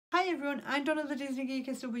Hi everyone, I'm Donna the Disney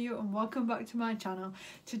Geek SW and welcome back to my channel.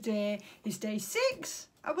 Today is day 6,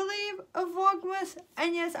 I believe, of Vlogmas,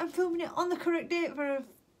 and yes, I'm filming it on the correct date for the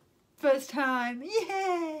first time.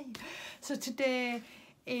 Yay! So today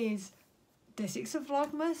is day 6 of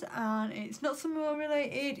Vlogmas, and it's not cinema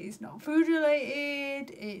related, it's not food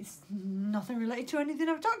related, it's nothing related to anything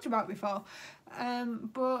I've talked about before,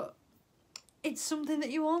 but it's something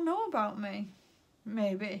that you all know about me,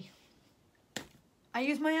 maybe. I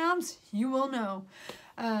use my arms, you will know.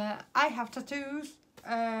 I have tattoos,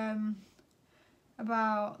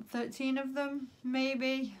 about 13 of them,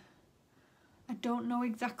 maybe. I don't know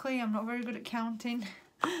exactly, I'm not very good at counting.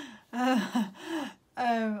 I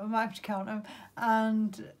might have to count them.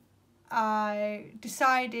 And I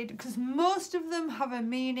decided, because most of them have a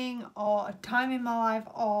meaning or a time in my life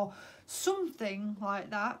or something like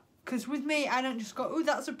that. Because with me, I don't just go, oh,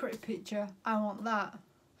 that's a pretty picture, I want that.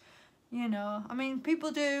 You know, I mean,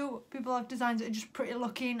 people do. People have designs that are just pretty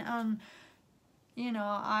looking, and, you know,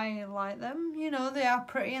 I like them. You know, they are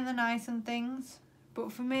pretty and they're nice and things.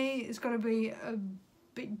 But for me, it's got to be a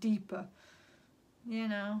bit deeper, you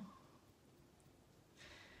know.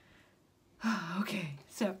 Okay,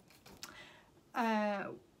 so,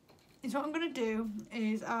 is what I'm going to do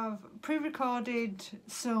is I've pre-recorded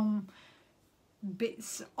some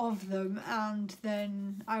bits of them, and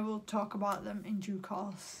then I will talk about them in due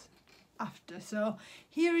course after. So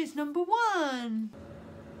here is number 1.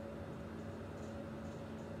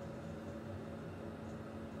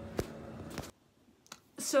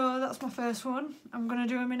 So that's my first one. I'm going to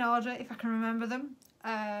do them in order if I can remember them.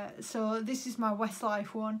 So this is my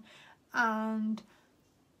Westlife one, and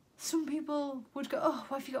some people would go, oh,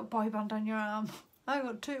 why have you got a boy band on your arm? I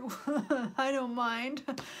got 2. I don't mind.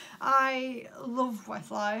 I love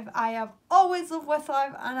Westlife. I have always loved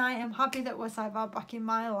Westlife, and I am happy that Westlife are back in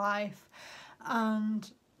my life. And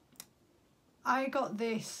I got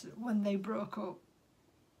this when they broke up.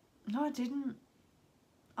 No, I didn't.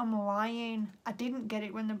 I'm lying. I didn't get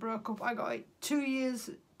it when they broke up. I got it 2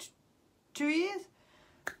 years. 2 years?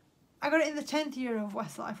 I got it in the 10th year of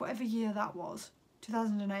Westlife, whatever year that was.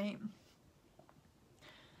 2008.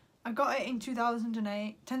 I got it in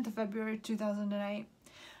 2008, 10th of February 2008,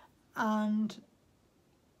 and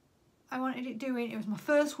I wanted it doing. It was my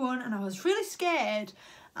first one, and I was really scared,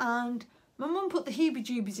 and my mum put the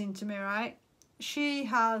heebie-jeebies into me, right? She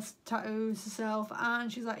has tattoos herself,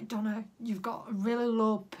 and she's like, Donna, you've got a really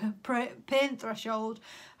low pain threshold.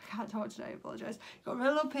 I can't talk today, I apologise. You've got a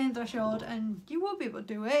really low pain threshold, and you will be able to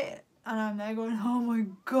do it. And I'm there going, oh my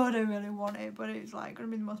god, I really want it, but it's like going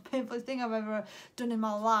to be the most painful thing I've ever done in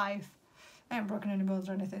my life. I haven't broken any bones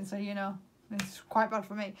or anything, so you know, it's quite bad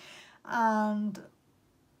for me. And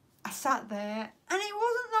I sat there, and it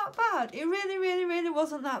wasn't that bad. It really, really, really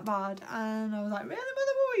wasn't that bad. And I was like, really,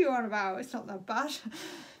 mother, what were you on about? It's not that bad.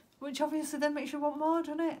 Which obviously then makes you want more,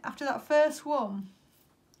 doesn't it? After that first one,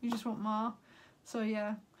 you just want more. So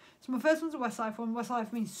yeah. So my first one's a Westlife one.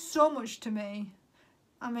 Westlife means so much to me.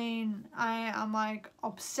 I mean, I am like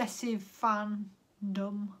obsessive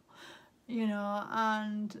fandom, you know,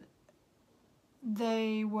 and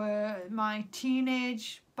they were my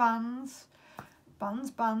teenage band,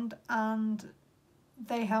 and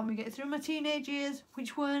they helped me get through my teenage years,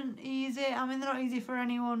 which weren't easy. I mean, they're not easy for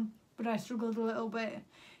anyone, but I struggled a little bit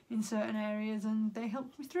in certain areas, and they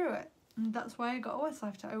helped me through it, and that's why I got a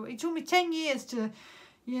Westlife tattoo. It took me 10 years to,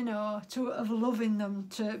 you know, of loving them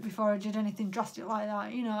before I did anything drastic like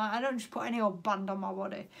that. You know, I don't just put any old band on my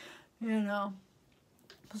body, you know,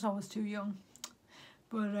 plus I was too young.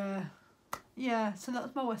 But yeah, so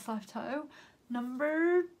that's my Westlife tattoo.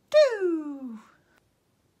 Number 2.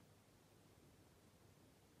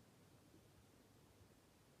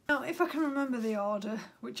 Now, if I can remember the order,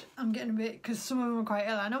 which I'm getting a bit, because some of them are quite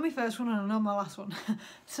ill. I know my first one and I know my last one.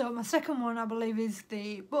 So my second one, I believe, is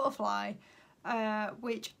the butterfly,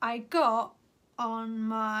 which I got on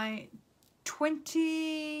my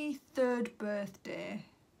 23rd birthday.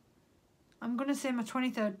 I'm going to say my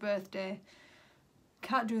 23rd birthday.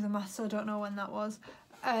 Can't do the maths, so I don't know when that was.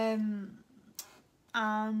 And me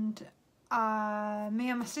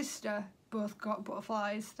and my sister both got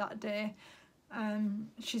butterflies that day.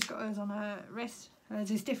 She's got hers on her wrist.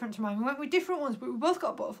 Hers is different to mine. We went with different ones, but we both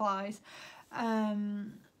got butterflies.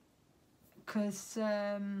 Because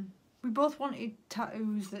we both wanted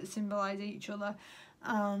tattoos that symbolise each other,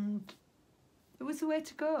 and it was the way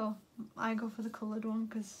to go. I go for the coloured one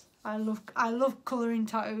because I love colouring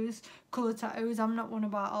tattoos, colour tattoos. I'm not one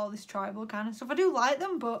about all this tribal kind of stuff. I do like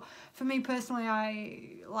them, but for me personally,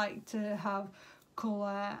 I like to have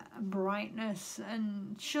colour and brightness,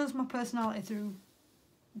 and shows my personality through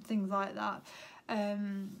things like that.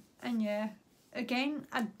 And yeah, again,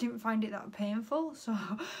 I didn't find it that painful, so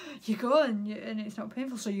you go and it's not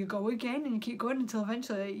painful, so you go again and you keep going until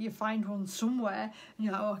eventually you find one somewhere and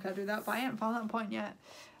you're like, oh, I can't do that, but I haven't found that point yet.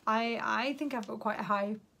 I think I've got quite a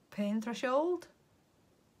high pain threshold.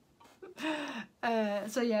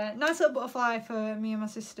 So yeah, nice little butterfly for me and my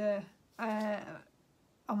sister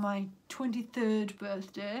on my 23rd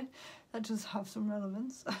birthday. That does have some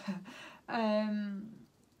relevance.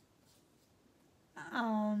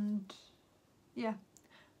 And yeah,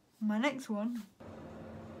 my next one.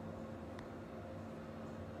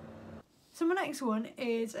 So my next one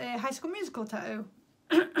is a High School Musical tattoo.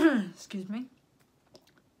 Excuse me.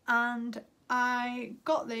 And I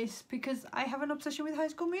got this because I have an obsession with High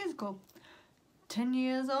School Musical. 10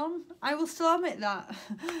 years on, I will still admit that.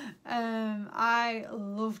 I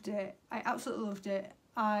loved it. I absolutely loved it.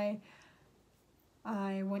 I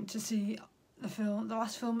went to see the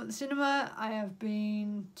last film at the cinema. I have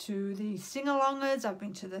been to the sing-alongers. I've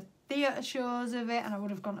been to the theatre shows of it, and I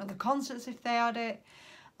would have gone to the concerts if they had it.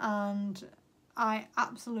 And I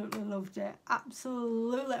absolutely loved it.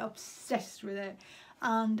 Absolutely obsessed with it.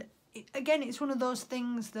 And again, it's one of those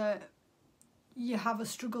things that you have a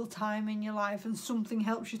struggle time in your life and something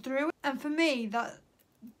helps you through it. And for me, that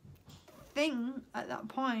thing at that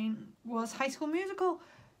point was High School Musical.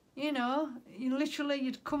 You know,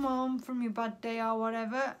 you'd come home from your bad day or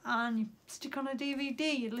whatever and you stick on a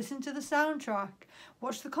DVD, you'd listen to the soundtrack,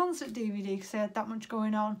 watch the concert DVD because they had that much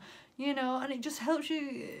going on, you know, and it just helps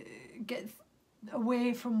you get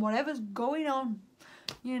away from whatever's going on,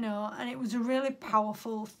 you know. And it was a really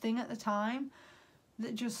powerful thing at the time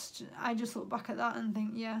that I just look back at that and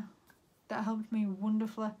think, yeah, that helped me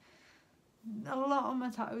wonderfully. A lot of my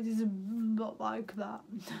tattoos is a lot like that.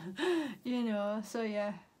 You know, so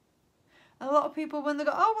yeah. A lot of people, when they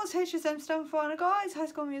go, oh, what's HSM stand for? And I go, oh, it's High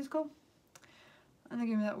School Musical. And they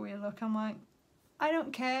give me that weird look. I'm like, I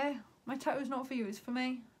don't care. My tattoo's not for you, it's for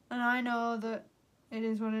me. And I know that it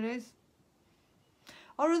is what it is.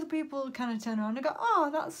 Or other people kind of turn around and go, oh,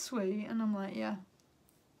 that's sweet. And I'm like, yeah,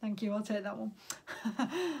 thank you, I'll take that one. I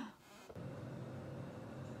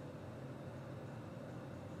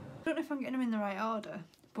don't know if I'm getting them in the right order,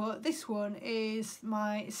 but this one is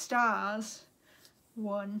my stars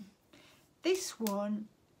one. This one,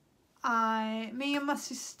 me and my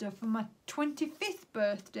sister for my 25th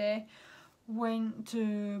birthday went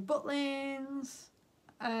to Butlins,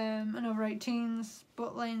 and over 18s,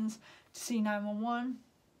 Butlins, to see 911.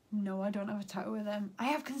 No, I don't have a tattoo with them. I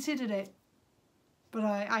have considered it, but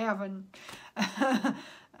I haven't.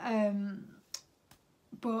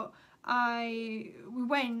 But we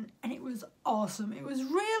went and it was awesome. It was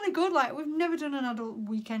really good. Like, we've never done an adult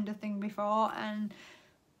weekender thing before, and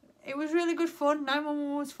it was really good fun.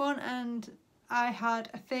 911 was fun, and I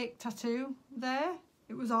had a fake tattoo there.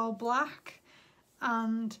 It was all black,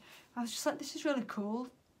 and I was just like, this is really cool.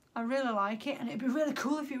 I really like it, and it'd be really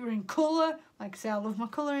cool if it were in colour. Like I say, I love my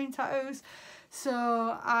colouring tattoos. So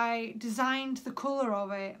I designed the colour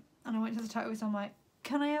of it, and I went to the tattooist, I'm like,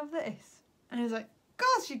 can I have this? And he was like, of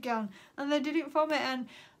course you can. And they did it for me, and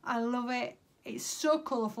I love it. It's so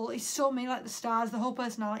colourful. It's so me, like the stars, the whole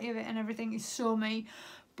personality of it and everything is so me.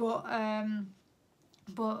 But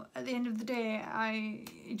at the end of the day,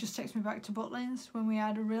 it just takes me back to Butlins when we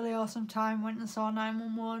had a really awesome time, went and saw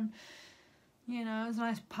 911. You know, it was a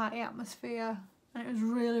nice party atmosphere, and it was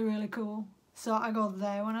really, really cool. So I go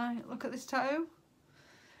there when I look at this tattoo.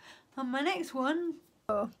 And my next one,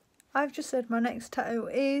 I've just said my next tattoo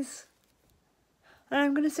is, and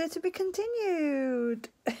I'm going to say to be continued.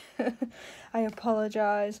 I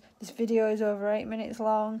apologise. This video is over 8 minutes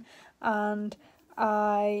long, and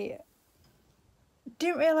I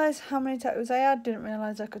didn't realise how many tattoos I had, didn't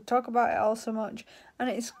realise I could talk about it all so much, and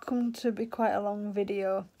it's come to be quite a long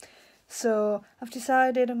video. So I've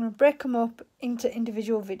decided I'm going to break them up into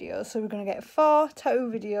individual videos. So we're going to get 4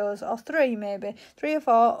 tattoo videos, or 3 maybe, 3 or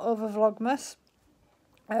 4 over Vlogmas.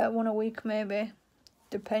 1 a week maybe,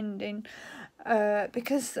 depending.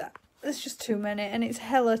 Because there's just too many, and it's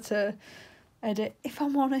hella to edit, if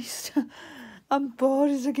I'm honest. I'm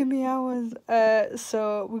bored as a gimme hours.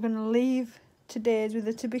 So we're going to leave today's with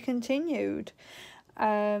a to be continued,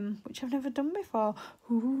 which I've never done before.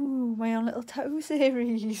 Ooh, my own little tattoo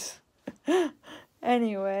series.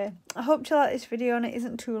 Anyway, I hope you like this video and it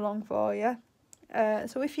isn't too long for you.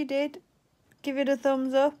 So if you did, give it a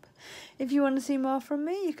thumbs up. If you want to see more from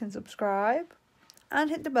me, you can subscribe and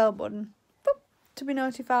hit the bell button, boop, to be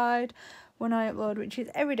notified when I upload, which is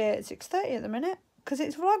every day at 6:30 at the minute, because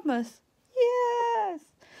it's Vlogmas. Yes!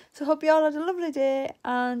 So hope you all had a lovely day,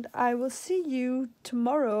 and I will see you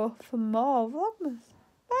tomorrow for more Vlogmas.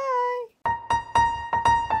 Bye!